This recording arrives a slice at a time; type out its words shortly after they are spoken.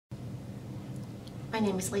My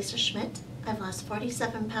name is Lisa Schmidt. I've lost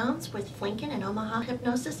 47 pounds with Lincoln and Omaha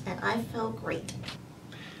Hypnosis, and I feel great.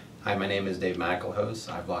 Hi, my name is Dave McElhose.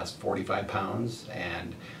 I've lost 45 pounds,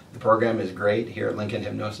 and the program is great here at Lincoln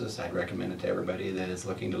Hypnosis. I'd recommend it to everybody that is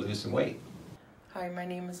looking to lose some weight. Hi, my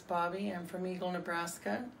name is Bobby. I'm from Eagle,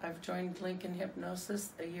 Nebraska. I've joined Lincoln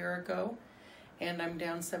Hypnosis a year ago, and I'm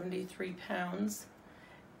down 73 pounds.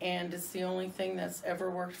 And it's the only thing that's ever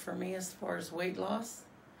worked for me as far as weight loss,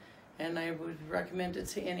 and I would recommend it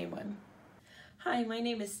to anyone. Hi, my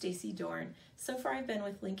name is Stacy Dorn. So far I've been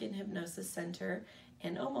with Lincoln Hypnosis Center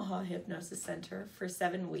and Omaha Hypnosis Center for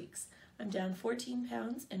 7 weeks. I'm down 14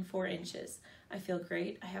 pounds and 4 inches. I feel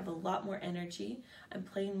great. I have a lot more energy. I'm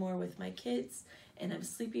playing more with my kids, and I'm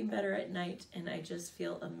sleeping better at night, and I just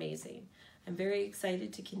feel amazing. I'm very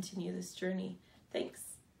excited to continue this journey. Thanks.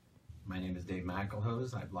 My name is Dave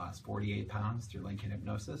McElhose. I've lost 48 pounds through Lincoln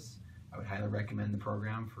Hypnosis. I would highly recommend the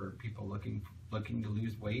program for people looking to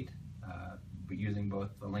lose weight, but using both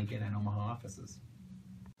the Lincoln and Omaha offices.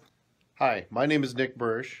 Hi, my name is Nick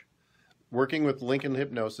Bursch. Working with Lincoln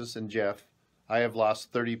Hypnosis and Jeff, I have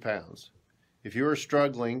lost 30 pounds. If you are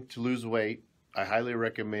struggling to lose weight, I highly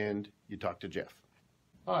recommend you talk to Jeff.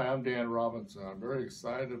 Hi, I'm Dan Robinson. I'm very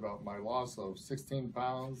excited about my loss of 16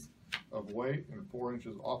 pounds of weight and 4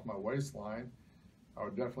 inches off my waistline. I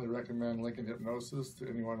would definitely recommend Lincoln Hypnosis to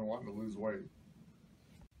anyone wanting to lose weight.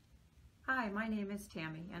 Hi, my name is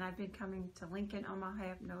Tammy, and I've been coming to Lincoln Omaha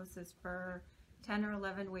Hypnosis for 10 or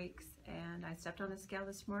 11 weeks, and I stepped on a scale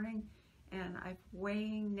this morning, and I'm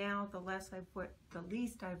weighing now the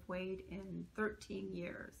least I've weighed in 13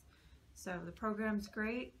 years. So the program's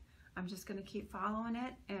great. I'm just going to keep following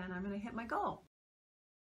it, and I'm going to hit my goal.